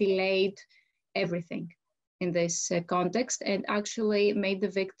actually delayed everything in this context and actually made the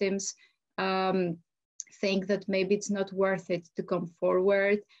victims think that maybe it's not worth it to come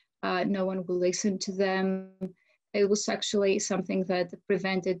forward. No one will listen to them. It was actually something that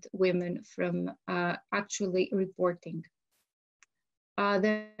prevented women from actually reporting.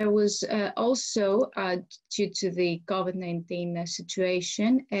 There was also, due to the COVID-19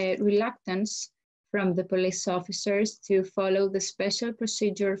 situation, a reluctance from the police officers to follow the special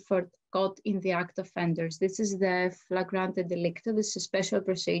procedure for caught in the act offenders. This is the flagrante delicto. This is a special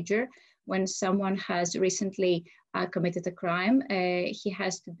procedure. When someone has recently committed a crime, he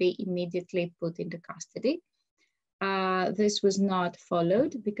has to be immediately put into custody. This was not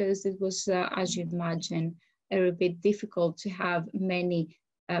followed because it was, as you imagine, a bit difficult to have many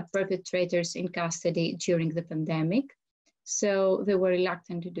perpetrators in custody during the pandemic. So they were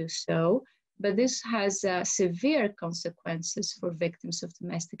reluctant to do so. But this has severe consequences for victims of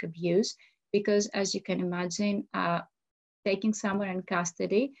domestic abuse because, as you can imagine, taking someone in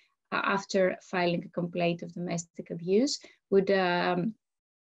custody after filing a complaint of domestic abuse would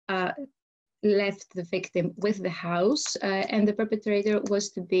left the victim with the house and the perpetrator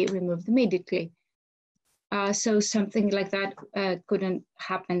was to be removed immediately. So something like that couldn't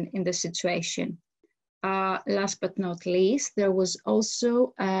happen in the situation. Last but not least, there was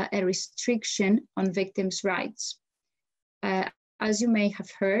also a restriction on victims' rights. As you may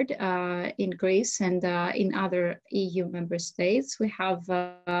have heard, in Greece and in other EU member states, we have,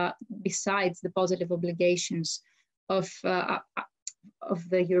 besides the positive obligations of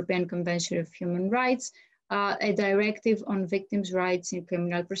the European Convention of Human Rights, a directive on victims' rights in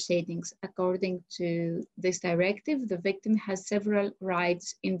criminal proceedings. According to this directive, the victim has several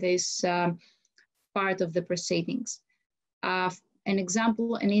rights in this part of the proceedings. An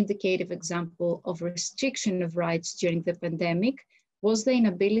indicative example of restriction of rights during the pandemic was the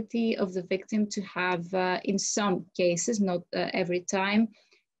inability of the victim to have, in some cases, not every time,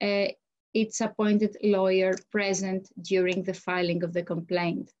 its appointed lawyer present during the filing of the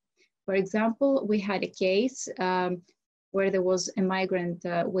complaint. For example, we had a case where there was a migrant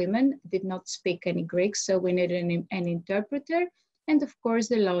woman, did not speak any Greek, so we needed an interpreter, and of course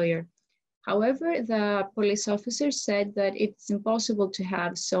the lawyer. However, the police officer said that it's impossible to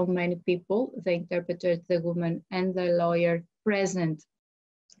have so many people, the interpreter, the woman, and the lawyer present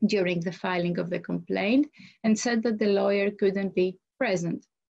during the filing of the complaint, and said that the lawyer couldn't be present.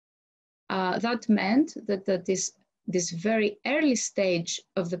 That meant that at this very early stage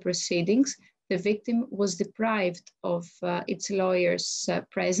of the proceedings, the victim was deprived of its lawyer's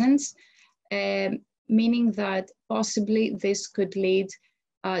presence, meaning that possibly this could lead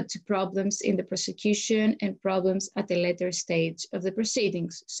to problems in the prosecution and problems at a later stage of the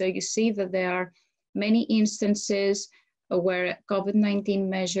proceedings. So you see that there are many instances where COVID-19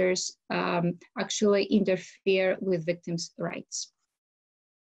 measures actually interfere with victims' rights.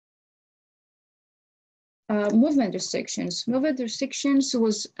 Movement restrictions. Movement restrictions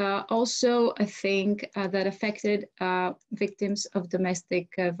was also a thing that affected victims of domestic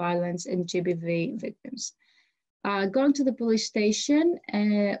violence and GBV victims. Going to the police station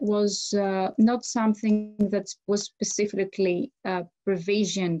was not something that was specifically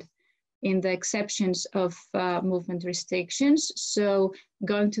provisioned in the exceptions of movement restrictions. So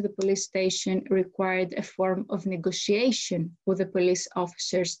going to the police station required a form of negotiation with the police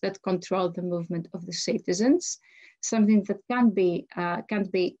officers that control the movement of the citizens, something that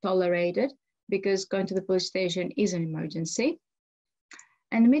can't be tolerated because going to the police station is an emergency.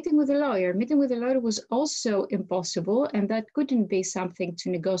 And meeting with a lawyer was also impossible, and that couldn't be something to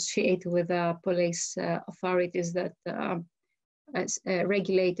negotiate with the police authorities that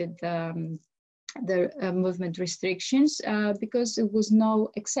regulated the movement restrictions because there was no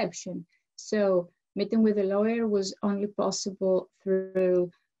exception. So meeting with a lawyer was only possible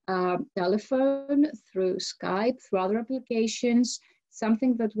through telephone, through Skype, through other applications,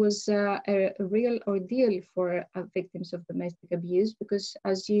 something that was a real ordeal for victims of domestic abuse, because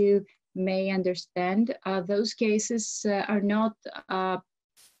as you may understand, those cases are not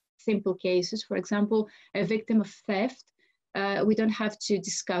simple cases. For example, a victim of theft, we don't have to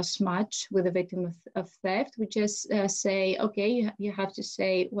discuss much with a victim of theft. We just say, okay, you have to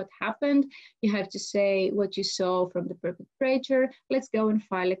say what happened. You have to say what you saw from the perpetrator. Let's go and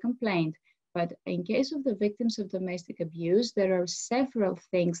file a complaint. But in case of the victims of domestic abuse, there are several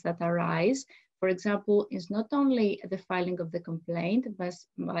things that arise. For example, it's not only the filing of the complaint,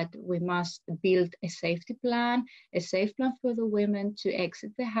 but we must build a safety plan, a safe plan for the women to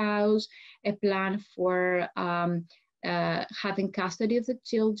exit the house, a plan for having custody of the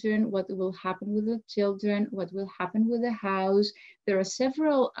children, what will happen with the children, what will happen with the house. There are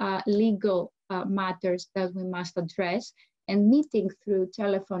several legal matters that we must address, and meeting through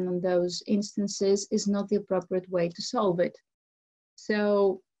telephone on those instances is not the appropriate way to solve it.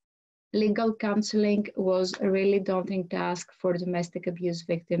 So legal counseling was a really daunting task for domestic abuse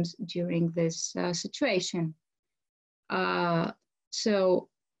victims during this situation. So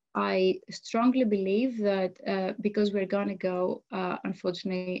I strongly believe that because we're going to go,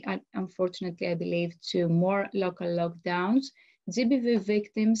 unfortunately, I believe, to more local lockdowns, GBV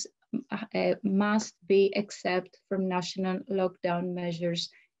victims must be exempt from national lockdown measures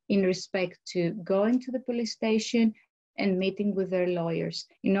in respect to going to the police station and meeting with their lawyers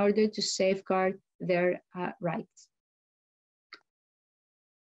in order to safeguard their rights.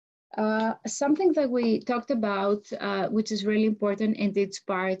 Something that we talked about, which is really important, and it's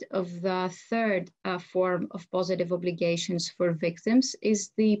part of the third form of positive obligations for victims,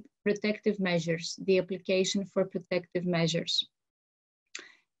 is the protective measures, the application for protective measures.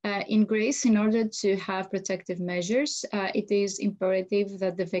 In Greece, in order to have protective measures, it is imperative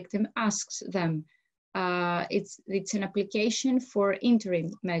that the victim asks them. It's an application for interim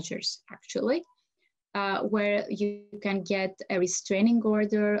measures, actually, where you can get a restraining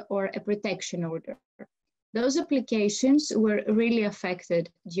order or a protection order. Those applications were really affected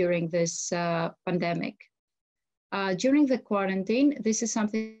during this pandemic. During the quarantine, this is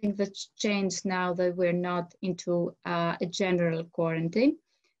something that's changed now that we're not into a general quarantine.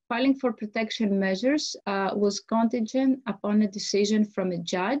 Filing for protection measures was contingent upon a decision from a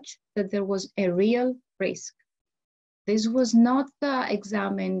judge that there was a real risk. This was not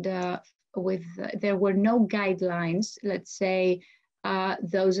examined there were no guidelines, let's say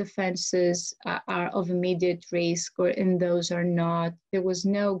those offenses are of immediate risk and those are not. There was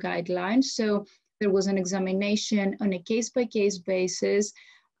no guidelines. So there was an examination on a case-by-case basis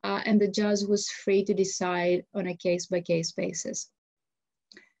and the judge was free to decide on a case-by-case basis.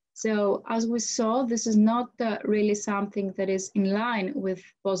 So as we saw, this is not really something that is in line with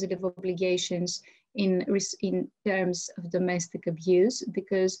positive obligations in terms of domestic abuse,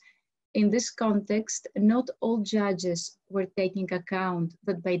 because in this context, not all judges were taking account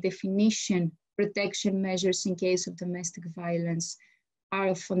that by definition, protection measures in case of domestic violence are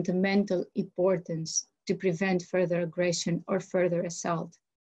of fundamental importance to prevent further aggression or further assault.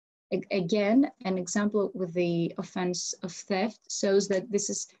 Again, an example with the offense of theft shows that this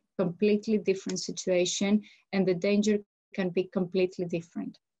is a completely different situation and the danger can be completely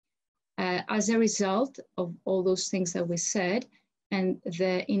different. As a result of all those things that we said, and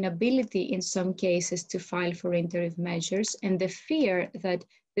the inability in some cases to file for interim measures, and the fear that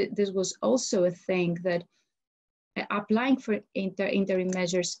this was also a thing that applying for interim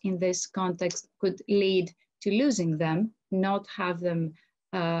measures in this context could lead to losing them, not have them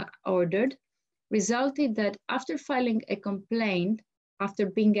ordered, resulted that after filing a complaint, after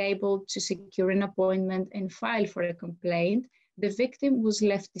being able to secure an appointment and file for a complaint, the victim was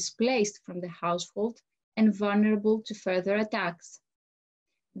left displaced from the household and vulnerable to further attacks.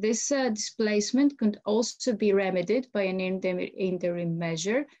 This displacement could also be remedied by an interim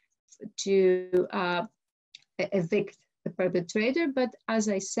measure to evict the perpetrator, but as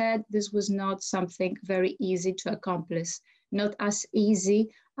I said, this was not something very easy to accomplish, not as easy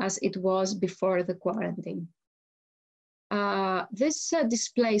as it was before the quarantine. This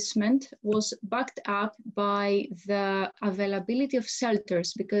displacement was backed up by the availability of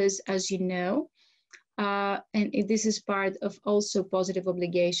shelters, because as you know, and this is part of also positive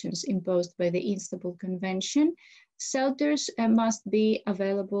obligations imposed by the Istanbul Convention, shelters must be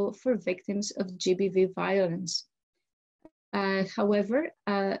available for victims of GBV violence. However,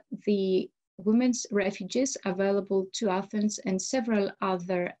 the women's refuges available to Athens and several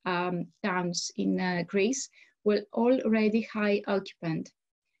other towns in Greece were already high occupant.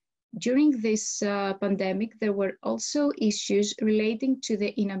 During this pandemic, there were also issues relating to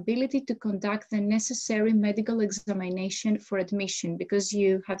the inability to conduct the necessary medical examination for admission, because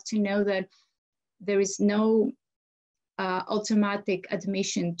you have to know that there is no automatic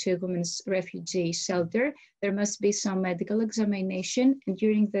admission to a women's refugee shelter. There must be some medical examination. And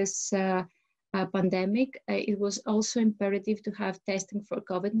during this pandemic, it was also imperative to have testing for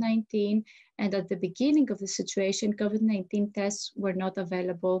COVID-19. And at the beginning of the situation, COVID-19 tests were not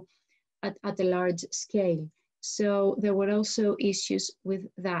available at a large scale. So there were also issues with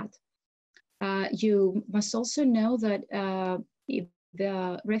that. You must also know that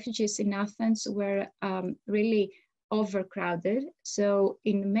the refugees in Athens were really overcrowded. So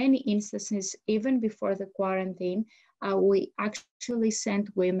in many instances, even before the quarantine, we actually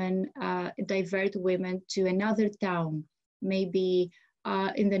sent women, divert women to another town, maybe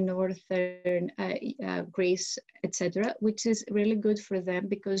in the northern Greece, etc., which is really good for them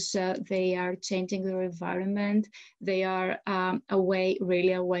because they are changing their environment. They are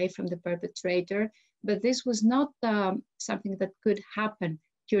really away from the perpetrator. But this was not something that could happen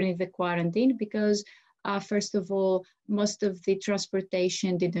during the quarantine because first of all, most of the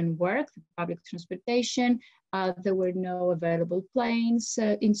transportation didn't work, the public transportation. There were no available planes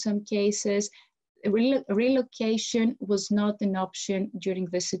in some cases. Relocation was not an option during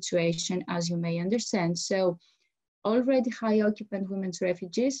this situation, as you may understand. So already high occupant women's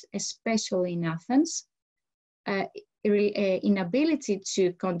refugees, especially in Athens, inability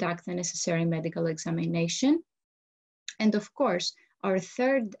to conduct the necessary medical examination. And of course, our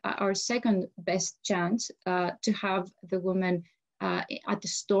second best chance to have the woman at a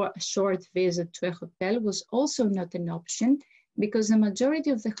short visit to a hotel was also not an option because the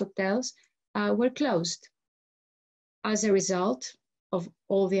majority of the hotels were closed. As a result of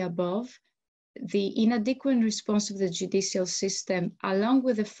all the above, the inadequate response of the judicial system, along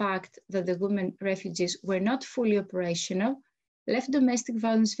with the fact that the women refugees were not fully operational, left domestic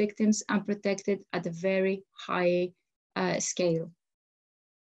violence victims unprotected at a very high scale.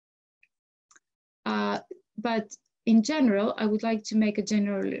 But in general, I would like to make a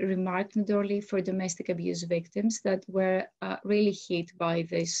general remark, not only for domestic abuse victims that were really hit by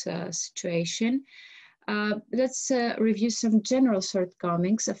this situation. Let's review some general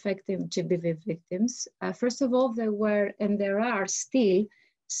shortcomings affecting GBV victims. First of all, there were and there are still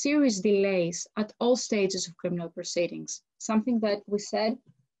serious delays at all stages of criminal proceedings, something that we said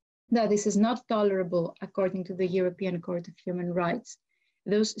that this is not tolerable according to the European Court of Human Rights.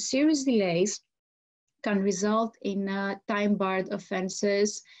 Those serious delays can result in time-barred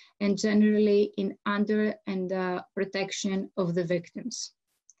offenses and generally in under and protection of the victims.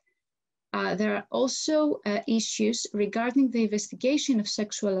 There are also issues regarding the investigation of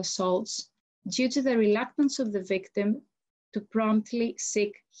sexual assaults due to the reluctance of the victim to promptly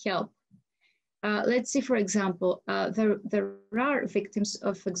seek help. Let's see, for example, there are victims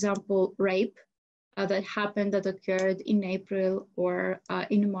of, for example, rape that occurred in April or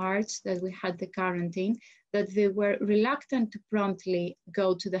in March that we had the quarantine, that they were reluctant to promptly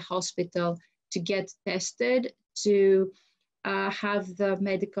go to the hospital to get tested, to have the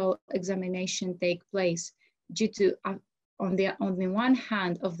medical examination take place due to, on the one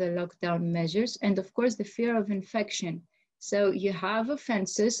hand, of the lockdown measures, and of course the fear of infection. So you have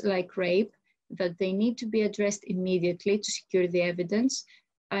offenses like rape that they need to be addressed immediately to secure the evidence,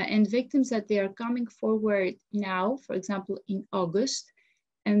 and victims that they are coming forward now, for example, in August,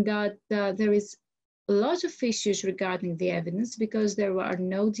 and that there is a lot of issues regarding the evidence because there are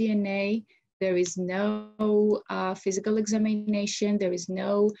no DNA, there is no physical examination, there is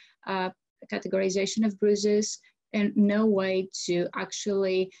no categorization of bruises, and no way to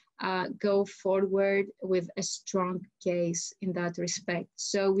actually go forward with a strong case in that respect.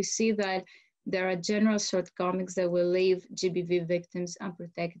 So we see that there are general shortcomings that will leave GBV victims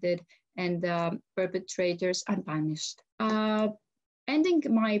unprotected and perpetrators unpunished. Ending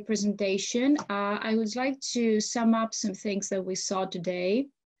my presentation, I would like to sum up some things that we saw today.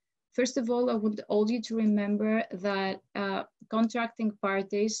 First of all, I want all you to remember that contracting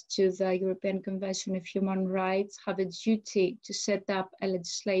parties to the European Convention of Human Rights have a duty to set up a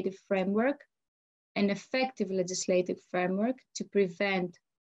legislative framework, an effective legislative framework to prevent,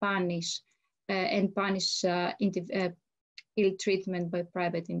 punish ill treatment by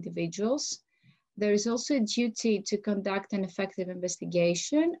private individuals. There is also a duty to conduct an effective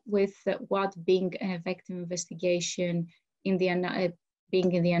investigation, with what being an effective investigation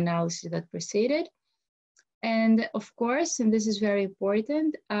being in the analysis that preceded. And of course, and this is very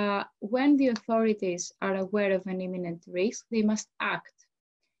important, when the authorities are aware of an imminent risk, they must act.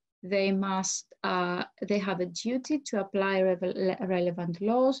 They have a duty to apply relevant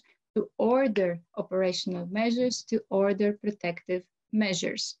laws, to order operational measures, to order protective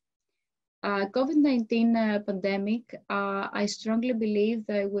measures. COVID-19 pandemic, I strongly believe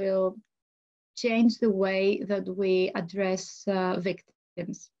that will change the way that we address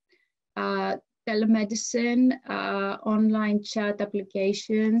victims. Telemedicine, online chat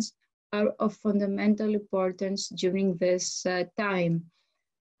applications are of fundamental importance during this time.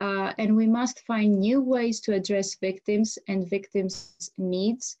 And we must find new ways to address victims and victims'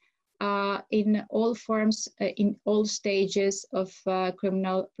 needs in all forms, in all stages of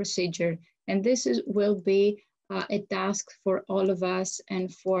criminal procedure. And this will be a task for all of us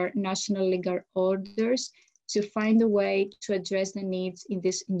and for national legal orders to find a way to address the needs in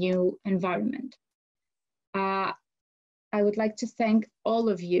this new environment. I would like to thank all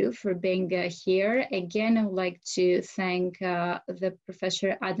of you for being here. Again, I would like to thank the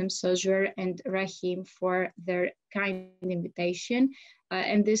Professor Adam Sozer and Rahime for their kind invitation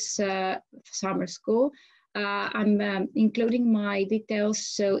and this summer school. I'm including my details,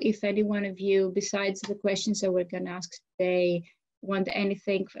 so if any one of you, besides the questions that we're going to ask today, want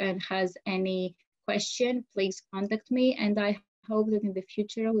anything and has any question, please contact me, and I hope that in the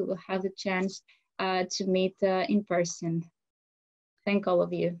future we will have the chance to meet in person. Thank all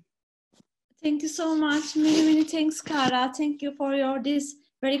of you. Thank you so much. Many, many thanks, Kara. Thank you for this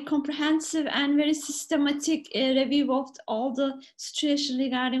very comprehensive and very systematic review of all the situation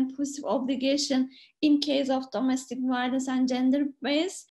regarding positive obligation in case of domestic violence and gender-based.